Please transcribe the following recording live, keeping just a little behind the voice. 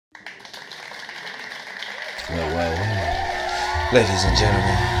Well, ladies and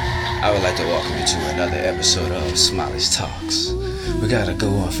gentlemen, I would like to welcome you to another episode of Smiley's Talks. We got a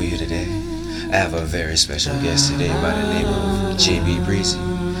good one for you today. I have a very special guest today by the name of JB Breezy.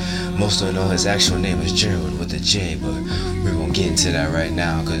 Most don't know his actual name is Gerald with a J, but we're gonna get into that right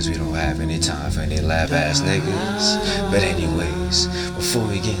now because we don't have any time for any lab-ass niggas. But anyways, before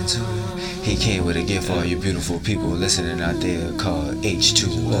we get into it, he came with a gift for all you beautiful people listening out there called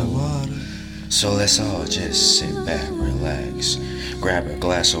H2OH. So let's all just sit back, relax, grab a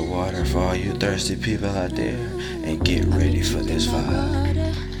glass of water for all you thirsty people out there, and get ready for this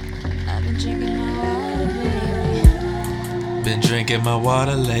vibe. Been drinking my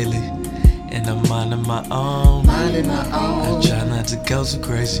water lately, and I'm minding my own. I try not to go so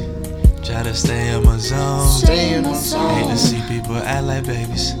crazy, try to stay in my zone. Hate to see people act like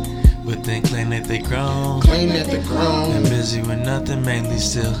babies, but then claim that they grown. Been busy with nothing, mainly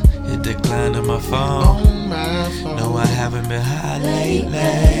still hit decline on my phone. No, I haven't been high lately,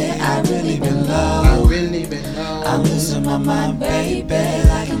 I really been low. I'm losing my mind, baby,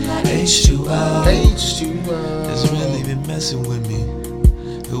 like I'm like H2O. It's really been messing with me.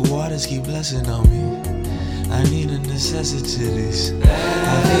 The waters keep blessing on me. I need a necessities. I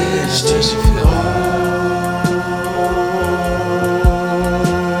feel that stress you feel.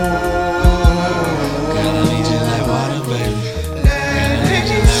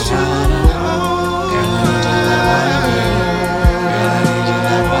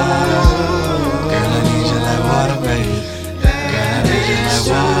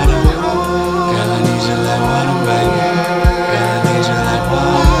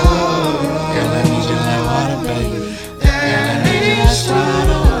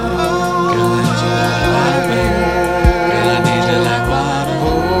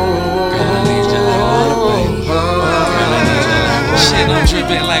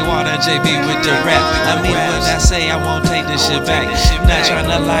 Dripping like water, JB with the rap. I mean what I say, I won't take this shit back. Not trying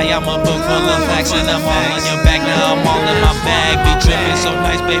to lie, I'm a book full of facts, and I'm all on your back. Now I'm all in my bag. Be dripping so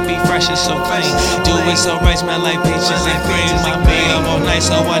nice, baby, fresh and so clean. Do it so right, smell like peaches and cream. My be up all night,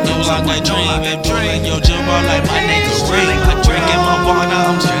 so I do like a dream. And doing your job all like my nigga ring. I drinking my water,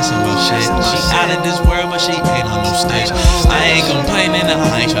 I'm stressing about shit. She out of this world, but she ain't on no stage. I ain't complaining,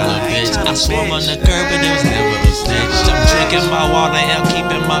 I ain't trying to bitch. I swam on the curb, but there was never a stitch. I'm drinking my water and I'm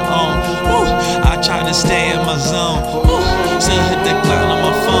keeping my own. Woo. I try to stay in my zone. Woo. Still hit the cloud on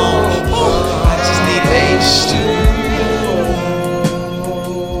my phone. Woo. I just need H2.